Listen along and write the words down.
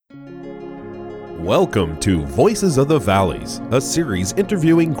Welcome to Voices of the Valleys, a series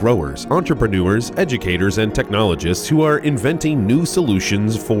interviewing growers, entrepreneurs, educators, and technologists who are inventing new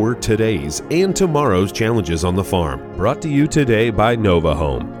solutions for today's and tomorrow's challenges on the farm. Brought to you today by Nova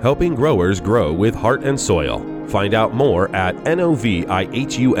Home, helping growers grow with heart and soil. Find out more at novihum.com.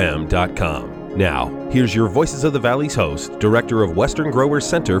 Now, here's your Voices of the Valleys host, Director of Western Growers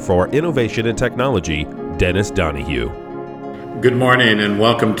Center for Innovation and Technology, Dennis Donahue. Good morning and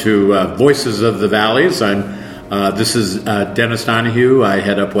welcome to Voices of the Valleys. This is Dennis Donahue. I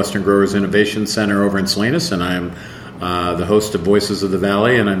head up Western Growers Innovation Center over in Salinas, and I'm the host of Voices of the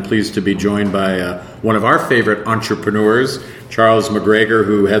Valley, and I'm pleased to be joined by one of our favorite entrepreneurs, Charles McGregor,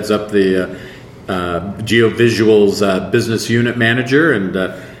 who heads up the GeoVisual's business unit manager, and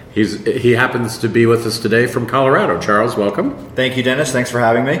he happens to be with us today from Colorado. Charles, welcome. Thank you, Dennis. Thanks for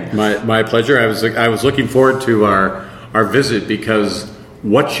having me. My pleasure. I was looking forward to our visit because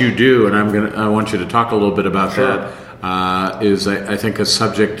what you do, and I want you to talk a little bit about that, is I think a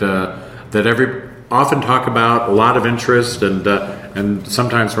subject that often talk about, a lot of interest, and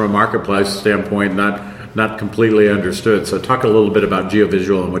sometimes from a marketplace standpoint not completely understood. So talk a little bit about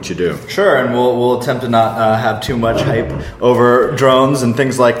GeoVisual and what you do. Sure, and we'll attempt to not have too much hype over drones and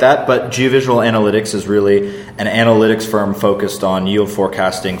things like that, but GeoVisual Analytics is really an analytics firm focused on yield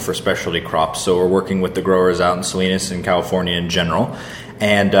forecasting for specialty crops. So we're working with the growers out in Salinas and California in general.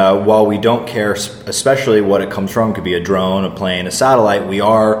 And while we don't care especially what it comes from, it could be a drone, a plane, a satellite, we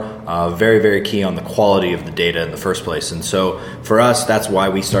are very, very key on the quality of the data in the first place. And so for us, that's why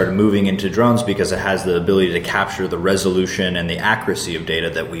we started moving into drones, because it has the ability to capture the resolution and the accuracy of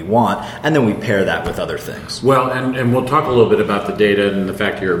data that we want, and then we pair that with other things. Well, and we'll talk a little bit about the data and the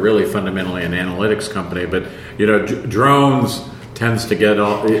fact you're really fundamentally an analytics company, but drones tends to get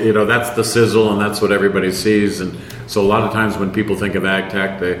all, that's the sizzle and that's what everybody sees. And so a lot of times when people think of ag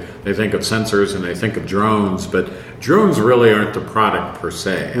tech, they think of sensors and they think of drones, but drones really aren't the product per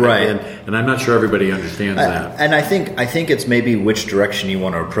se. Right. And I'm not sure everybody understands that. And I think it's maybe which direction you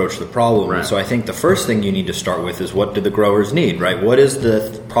want to approach the problem. Right. So I think the first thing you need to start with is, what do the growers need, right? What is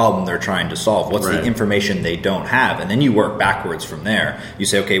the problem they're trying to solve? What's the information they don't have? And then you work backwards from there. You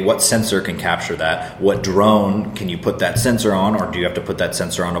say, okay, what sensor can capture that? What drone can you put that sensor on, or do you have to put that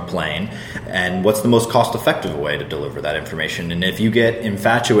sensor on a plane? And what's the most cost-effective way to deliver that information? And if you get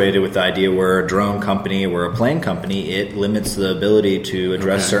infatuated with the idea we're a drone company, we're a plane company, it limits the ability to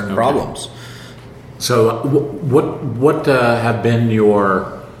address certain problems. So what have been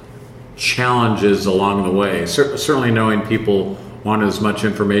your challenges along the way? Certainly knowing people want as much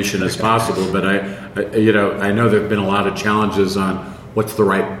information as possible, but I know there have been a lot of challenges on what's the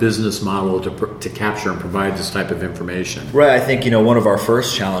right business model to capture and provide this type of information. Right. I think, one of our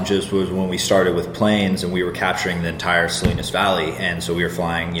first challenges was when we started with planes and we were capturing the entire Salinas Valley. And so we were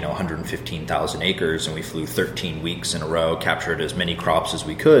flying, 115,000 acres, and we flew 13 weeks in a row, captured as many crops as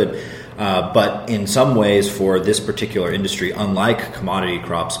we could. But in some ways, for this particular industry, unlike commodity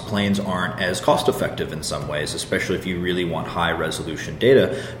crops, planes aren't as cost effective in some ways, especially if you really want high resolution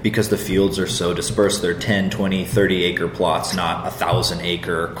data, because the fields are so dispersed. They're 10, 20, 30 acre plots, not 1,000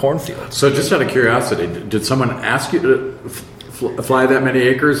 acre cornfields. So just out of curiosity, did someone ask you to fly that many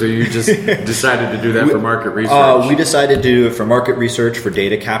acres, or you just decided to do that for market research? We decided to do it for market research, for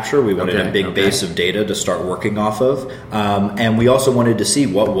data capture. We wanted a big base of data to start working off of. And we also wanted to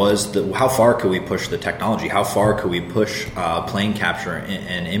see how far could we push the technology? How far could we push plane capture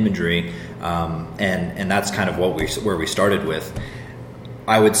and imagery? And that's kind of where we started with.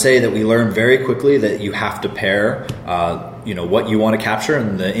 I would say that we learned very quickly that you have to pair what you want to capture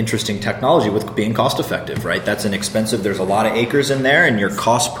and the interesting technology with being cost effective, right? That's inexpensive. There's a lot of acres in there, and your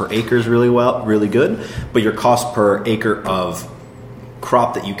cost per acre is really good, but your cost per acre of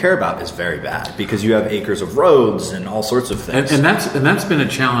crop that you care about is very bad, because you have acres of roads and all sorts of things. And that's been a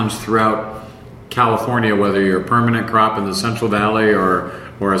challenge throughout California, whether you're a permanent crop in the Central Valley or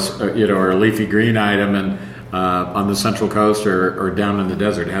a leafy green item and on the Central Coast or down in the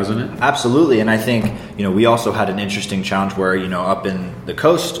desert, hasn't it? Absolutely. And I think, we also had an interesting challenge where, up in the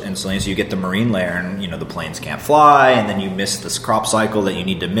coast in Salinas, you get the marine layer and, the planes can't fly, and then you miss this crop cycle that you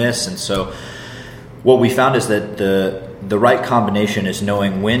need to miss. And so what we found is that the right combination is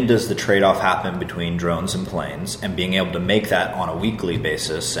knowing when does the trade-off happen between drones and planes, and being able to make that on a weekly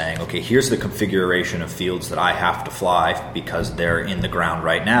basis, saying, okay, here's the configuration of fields that I have to fly because they're in the ground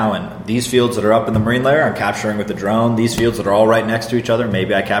right now, and these fields that are up in the marine layer I'm capturing with the drone. These fields that are all right next to each other,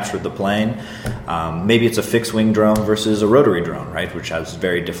 maybe I captured the plane. Maybe it's a fixed-wing drone versus a rotary drone, right, which has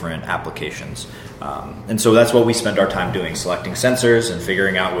very different applications. And so that's what we spend our time doing, selecting sensors and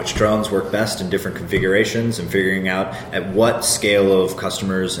figuring out which drones work best in different configurations, and figuring out at what scale of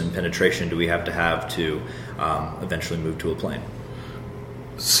customers and penetration do we have to eventually move to a plane.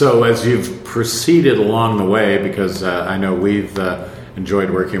 So as you've proceeded along the way, because I know we've enjoyed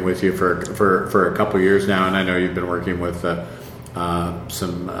working with you for a couple of years now, and I know you've been working with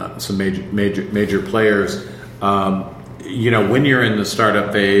some major players. When you're in the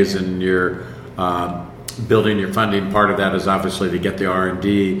startup phase and you're building your funding, part of that is obviously to get the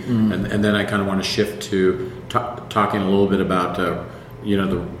R&D, and then I kind of want to shift to talking a little bit about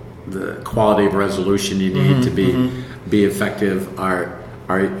the quality of resolution you need to be effective.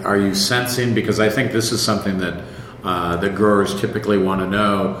 Are you sensing, because I think this is something that that growers typically want to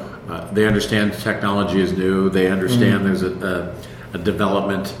know. They understand technology is new. They understand there's a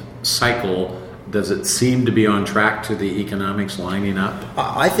development cycle. Does it seem to be on track to the economics lining up?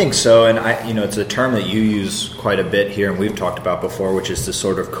 I think so, and it's a term that you use quite a bit here, and we've talked about before, which is this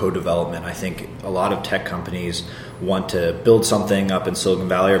sort of co-development. I think a lot of tech companies want to build something up in Silicon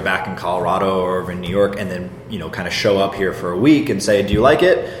Valley or back in Colorado or over in New York, and then kind of show up here for a week and say, "Do you like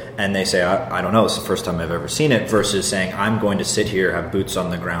it?" And they say, I don't know, it's the first time I've ever seen it, versus saying, I'm going to sit here, have boots on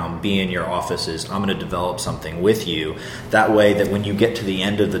the ground, be in your offices, I'm going to develop something with you. That way that when you get to the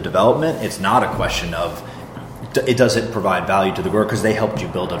end of the development, it's not a question of, it doesn't provide value to the grower because they helped you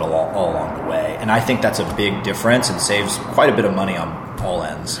build it all along the way. And I think that's a big difference and saves quite a bit of money on all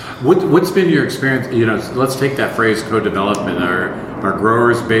ends. What's been your experience? Let's take that phrase, co-development. Are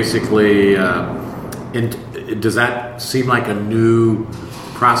growers basically, does that seem like a new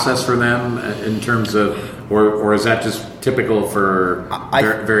process for them in terms of, or is that just typical for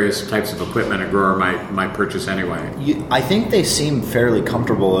various types of equipment a grower might purchase anyway? I think they seem fairly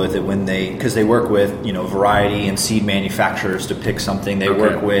comfortable with it because they work with variety and seed manufacturers to pick something. They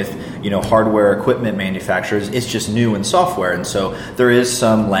work with hardware equipment manufacturers. It's just new in software, and so there is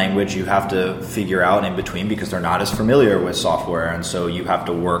some language you have to figure out in between because they're not as familiar with software, and so you have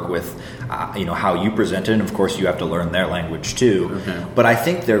to work with how you present it, and of course you have to learn their language too. Okay. But I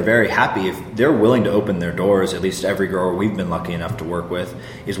think they're very happy if they're willing to open their doors. At least every grower we've been lucky enough to work with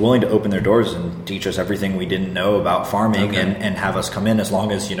is willing to open their doors and teach us everything we didn't know about farming, and have us come in, as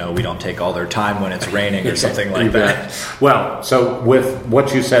long as we don't take all their time when it's raining or something like that. Well, so with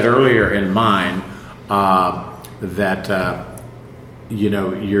what you said earlier in mind, that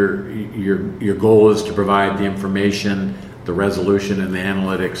your goal is to provide the information, the resolution, and the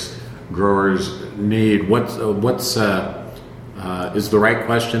analytics growers need. What's is the right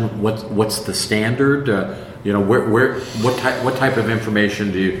question? What's the standard? What type of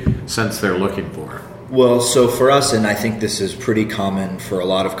information do you sense they're looking for? Well, so for us, and I think this is pretty common for a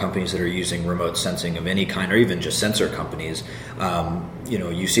lot of companies that are using remote sensing of any kind, or even just sensor companies,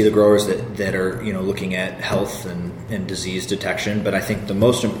 you see the growers that are looking at health and disease detection. But I think the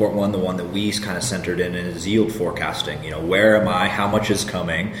most important one, the one that we kind of centered in, is yield forecasting. Where am I? How much is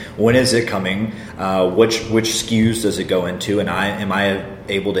coming? When is it coming? Which SKUs does it go into? And am I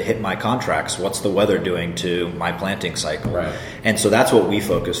able to hit my contracts? What's the weather doing to my planting cycle? Right. And so that's what we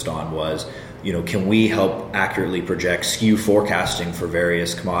focused on was, can we help accurately project SKU forecasting for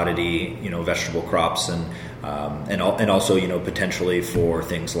various commodity, vegetable crops, and also, potentially for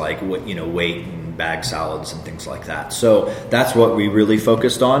things like weight and bag salads and things like that. So that's what we really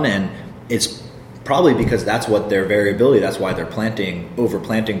focused on, and it's probably because that's what their variability. That's why they're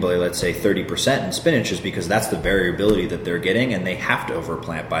overplanting by, let's say, 30% in spinach, is because that's the variability that they're getting, and they have to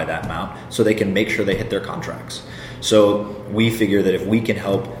overplant by that amount so they can make sure they hit their contracts. So we figure that if we can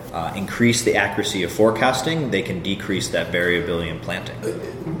help increase the accuracy of forecasting, they can decrease that variability in planting.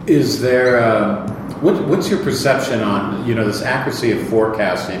 Is there what's your perception on this accuracy of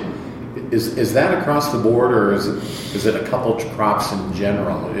forecasting? Is that across the board, or is it a couple crops in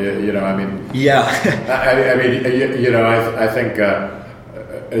general? Yeah. I think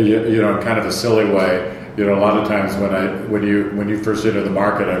in kind of a silly way. A lot of times when you first enter the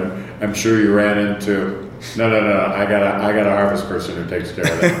market, I'm sure you ran into. No. I got a harvest person who takes care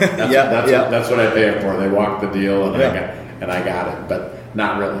of that. That's what I pay them for. They walk the deal, and I got it, but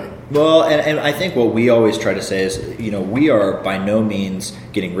not really. Well, and I think what we always try to say is, we are by no means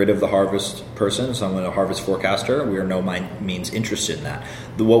getting rid of the harvest person, so I'm a harvest forecaster. We are no means interested in that.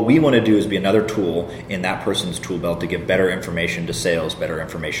 What we want to do is be another tool in that person's tool belt to give better information to sales, better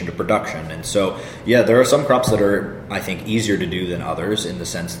information to production. And so, there are some crops that are, I think, easier to do than others, in the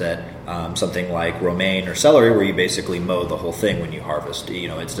sense that something like romaine or celery, where you basically mow the whole thing when you harvest. It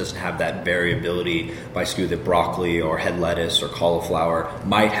doesn't have that variability by SKU that broccoli or head lettuce or cauliflower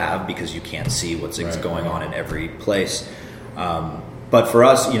might have, because you can't see what's going on in every place. But for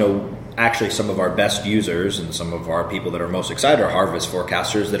us, actually some of our best users and some of our people that are most excited are harvest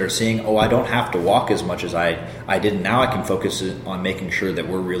forecasters that are seeing, I don't have to walk as much as I did. Now I can focus on making sure that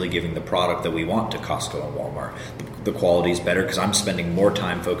we're really giving the product that we want to Costco and Walmart. The quality is better because I'm spending more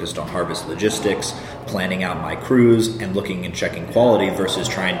time focused on harvest logistics, planning out my crews, and looking and checking quality versus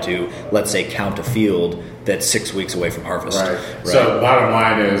trying to, let's say, count a field that's 6 weeks away from harvest. Right. So bottom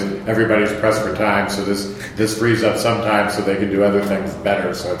line is everybody's pressed for time, so this frees up some time so they can do other things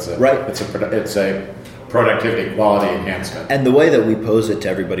better. So it's a productivity quality enhancement. And the way that we pose it to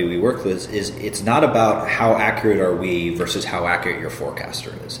everybody we work with is it's not about how accurate are we versus how accurate your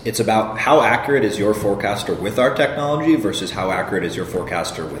forecaster is. It's about how accurate is your forecaster with our technology versus how accurate is your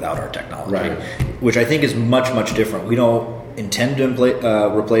forecaster without our technology, right. Which I think is much, much different. We don't intend to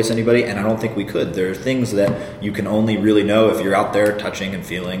replace anybody, and I don't think we could. There are things that you can only really know if you're out there touching and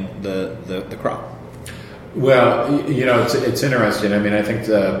feeling the crop. Well, it's interesting. I mean, I think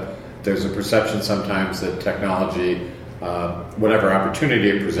there's a perception sometimes that technology, whatever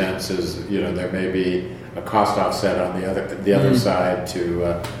opportunity it presents, is there may be a cost offset on the other side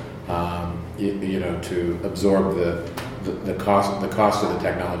to to absorb the cost of the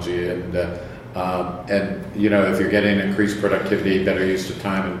technology and if you're getting increased productivity, better use of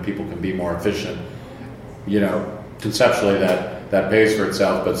time, and people can be more efficient, conceptually that pays for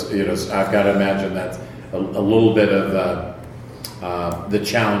itself. But I've got to imagine that's a little bit of the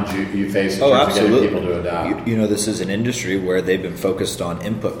challenge you face in terms of getting people to adopt. This is an industry where they've been focused on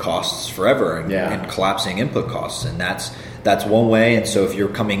input costs forever and collapsing input costs, and that's one way. And so if you're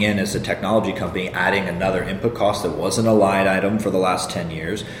coming in as a technology company adding another input cost that wasn't a line item for the last 10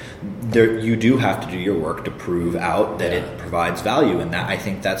 years, you do have to do your work to prove out that it provides value. And that, I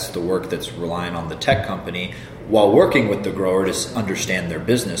think that's the work that's relying on the tech company while working with the grower to understand their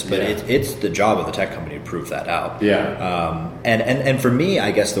business. But it's the job of the tech company to prove that out. And for me,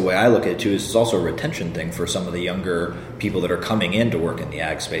 I guess the way I look at it too is it's also a retention thing for some of the younger people that are coming in to work in the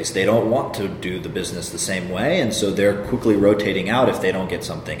ag space. They don't want to do the business the same way, and so they're quickly rotating out if they don't get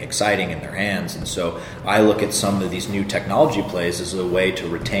something exciting in their hands. And so I look at some of these new technology plays as a way to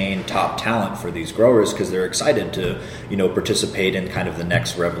retain top talent for these growers because they're excited to participate in kind of the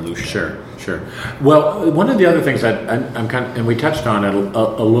next revolution. Sure. Well, one of the other things I'm kind of, and we touched on it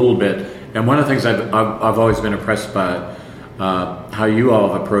a little bit, and one of the things I've always been impressed by how you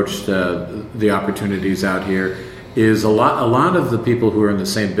all have approached the opportunities out here is a lot of the people who are in the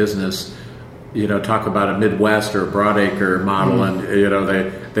same business, talk about a Midwest or a broadacre model, and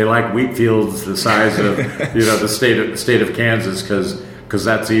they like wheat fields the size of the state of Kansas because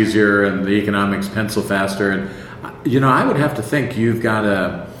that's easier and the economics pencil faster. And I would have to think you've got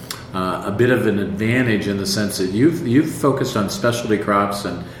a bit of an advantage in the sense that you've focused on specialty crops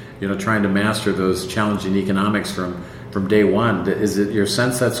and trying to master those challenging economics from day one. Is it your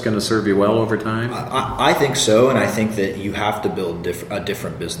sense that's going to serve you well over time? I think so, and I think that you have to build a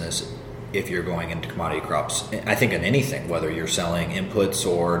different business if you're going into commodity crops. I think in anything, whether you're selling inputs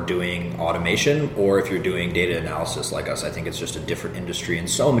or doing automation, or if you're doing data analysis like us, I think it's just a different industry in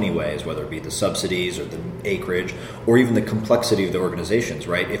so many ways, whether it be the subsidies or the acreage or even the complexity of the organizations,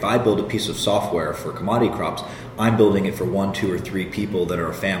 right? If I build a piece of software for commodity crops, I'm building it for 1, 2, or 3 people that are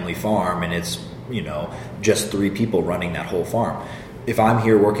a family farm, and it's just 3 people running that whole farm. If I'm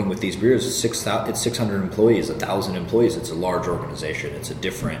here working with these breeders, it's 600 employees, 1,000 employees. It's a large organization. It's a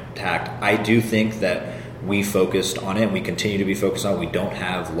different tact. I do think that we focused on it, and we continue to be focused on it. We don't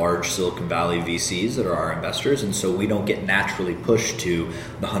have large Silicon Valley VCs that are our investors, and so we don't get naturally pushed to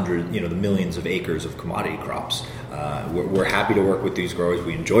the millions of acres of commodity crops. We're happy to work with these growers.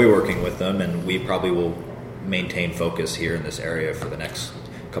 We enjoy working with them, and we probably will maintain focus here in this area for the next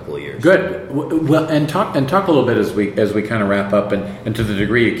couple of years. Good. Well, and talk a little bit as we kind of wrap up, and to the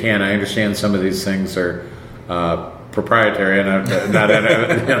degree you can. I understand some of these things are proprietary, and I'm not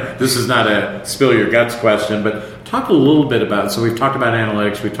this is not a spill your guts question, but talk a little bit about. So we've talked about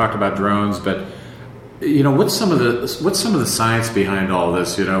analytics, we've talked about drones, but what's some of the science behind all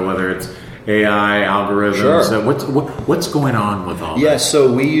this? Whether it's AI, algorithms. Sure. What's going on with all that? Yeah,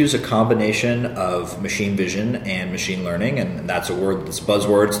 so we use a combination of machine vision and machine learning, and that's a word that's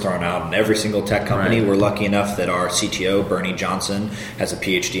buzzwords thrown out in every single tech company. Right. We're lucky enough that our CTO, Bernie Johnson, has a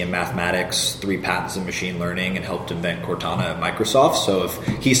PhD in mathematics, 3 patents in machine learning, and helped invent Cortana at Microsoft. So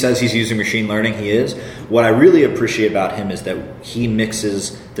if he says he's using machine learning, he is. What I really appreciate about him is that he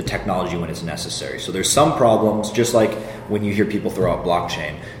mixes the technology when it's necessary. So there's some problems, just like when you hear people throw out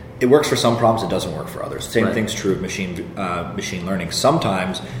blockchain. it works for some problems, it doesn't work for others. Same Right. thing's true of machine learning.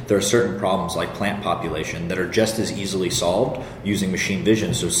 Sometimes there are certain problems like plant population that are just as easily solved using machine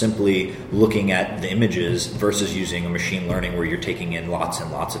vision. So simply looking at the images versus using a machine learning where you're taking in lots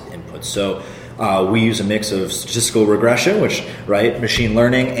and lots of inputs. So we use a mix of statistical regression, which, right, machine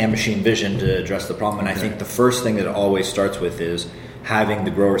learning and machine vision to address the problem. And I think the first thing that it always starts with is having the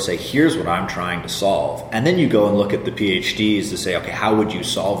grower say, here's what I'm trying to solve. And then you go and look at the PhDs to say, okay, how would you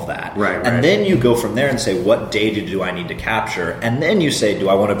solve that? Right. And then you go from there and say, what data do I need to capture? And then you say, do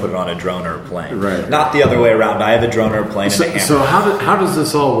I want to put it on a drone or a plane? Right. Not the other way around. I have a drone or a plane and a hammer. So how does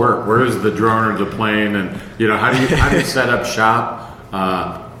this all work? Where is the drone or the plane? And how do you set up shop?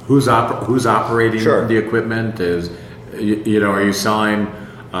 Who's operating Sure. the equipment? Are you selling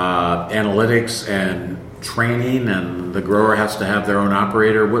analytics and training, and the grower has to have their own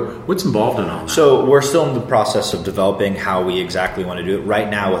operator? What's involved in all that? So we're still in the process of developing how we exactly want to do it. Right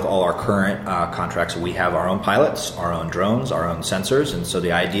now, with all our current contracts, we have our own pilots, our own drones, our own sensors. And so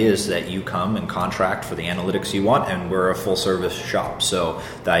the idea is that you come and contract for the analytics you want, and we're a full-service shop. So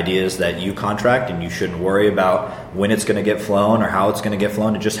the idea is that you contract, and you shouldn't worry about when it's going to get flown or how it's going to get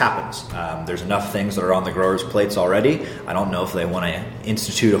flown. It just happens. There's enough things that are on the growers' plates already. I don't know if they want to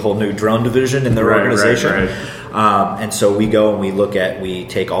institute a whole new drone division in their organization. Right. And so we go and we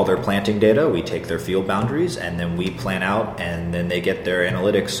take all their planting data, we take their field boundaries, and then we plan out, and then they get their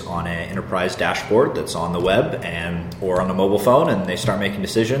analytics on an enterprise dashboard that's on the web or on a mobile phone, and they start making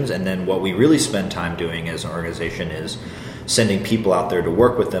decisions. And then what we really spend time doing as an organization is sending people out there to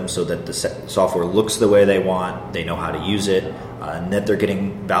work with them so that the software looks the way they want, they know how to use it, and that they're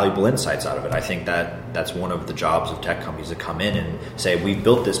getting valuable insights out of it. I think that's one of the jobs of tech companies to come in and say, we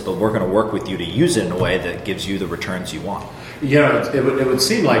built this, but we're going to work with you to use it in a way that gives you the returns you want. It would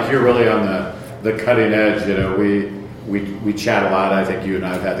seem like you're really on the cutting edge. We chat a lot. I think you and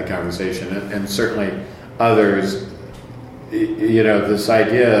I have had the conversation, and certainly others. This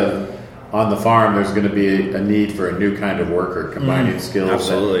idea of on the farm, there's going to be a need for a new kind of worker, combining skills,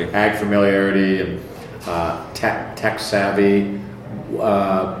 absolutely, ag familiarity, and tech savvy.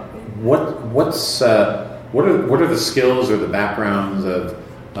 What are the skills or the backgrounds of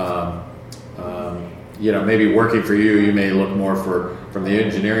maybe working for you? You may look more from the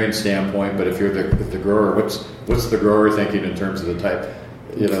engineering standpoint, but if you're the grower, what's the grower thinking in terms of the type,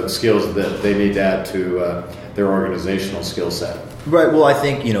 the skills that they need to add to their organizational skill set? Right. Well, I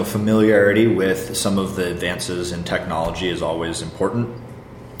think, familiarity with some of the advances in technology is always important.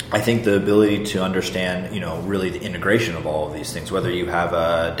 I think the ability to understand, really the integration of all of these things, whether you have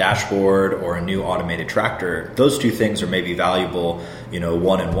a dashboard or a new automated tractor, those two things are maybe valuable,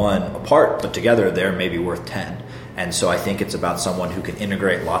 one and one apart, but together they're maybe worth 10. And so I think it's about someone who can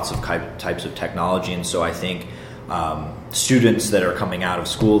integrate lots of types of technology. And so I think students that are coming out of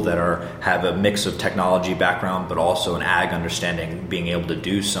school that have a mix of technology background but also an ag understanding, being able to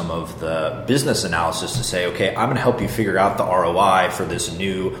do some of the business analysis to say, okay, I'm going to help you figure out the ROI for this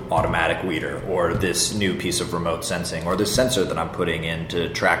new automatic weeder or this new piece of remote sensing or this sensor that I'm putting in to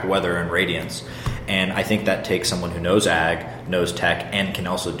track weather and radiance. And I think that takes someone who knows ag, knows tech, and can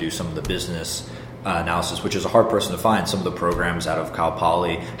also do some of the business analysis, which is a hard person to find. Some of the programs out of Cal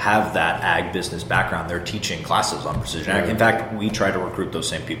Poly have that ag business background. They're teaching classes on precision ag. In fact, we try to recruit those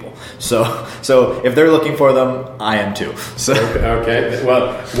same people. So if they're looking for them, I am too. So okay. Well,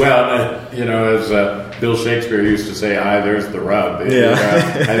 as Bill Shakespeare used to say, there's the rub.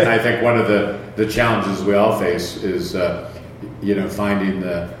 I think one of the challenges we all face is finding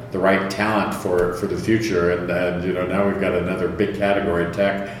the right talent for the future, and now we've got another big category,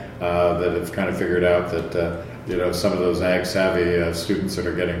 tech, that have kind of figured out that some of those ag savvy students that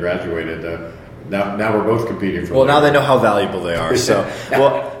are getting graduated now we're both competing for. Well, now they know how valuable they are. So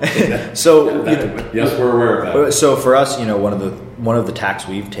yes, we're aware of that. So for us, one of the tacks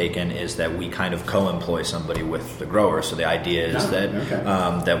we've taken is that we kind of co-employ somebody with the grower. So the idea is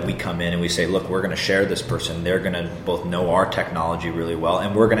that we come in and we say, look, we're going to share this person. They're going to both know our technology really well,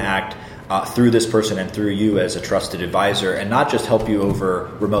 and we're going to act through this person and through you as a trusted advisor, and not just help you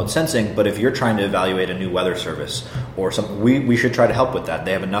over remote sensing, but if you're trying to evaluate a new weather service or something, we should try to help with that.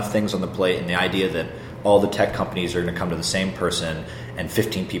 They have enough things on the plate, and the idea that all the tech companies are going to come to the same person and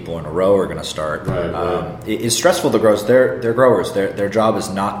 15 people in a row are going to start. It's stressful to growers. They're growers. Their job is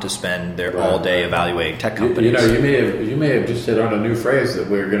not to spend their all day evaluating tech companies. You may have just hit on a new phrase that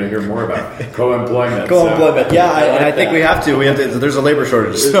we're going to hear more about: co-employment. Co-employment. I think we have to. There's a labor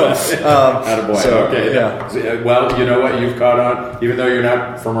shortage. So, attaboy. Okay. Yeah. Well, you know what? You've caught on, even though you're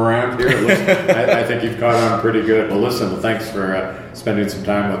not from around here. I think you've caught on pretty good. Well, listen. Thanks for spending some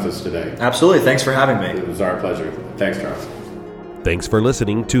time with us today. Absolutely. Thanks for having me. It was our pleasure. Thanks, Charles. Thanks for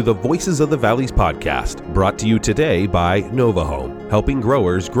listening to the Voices of the Valleys podcast, brought to you today by Nova Home, helping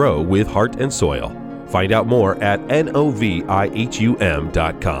growers grow with heart and soil. Find out more at novihum.com.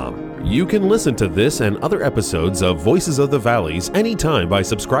 You can listen to this and other episodes of Voices of the Valleys anytime by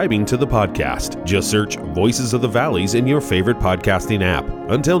subscribing to the podcast. Just search Voices of the Valleys in your favorite podcasting app.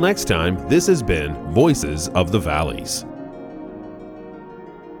 Until next time, this has been Voices of the Valleys.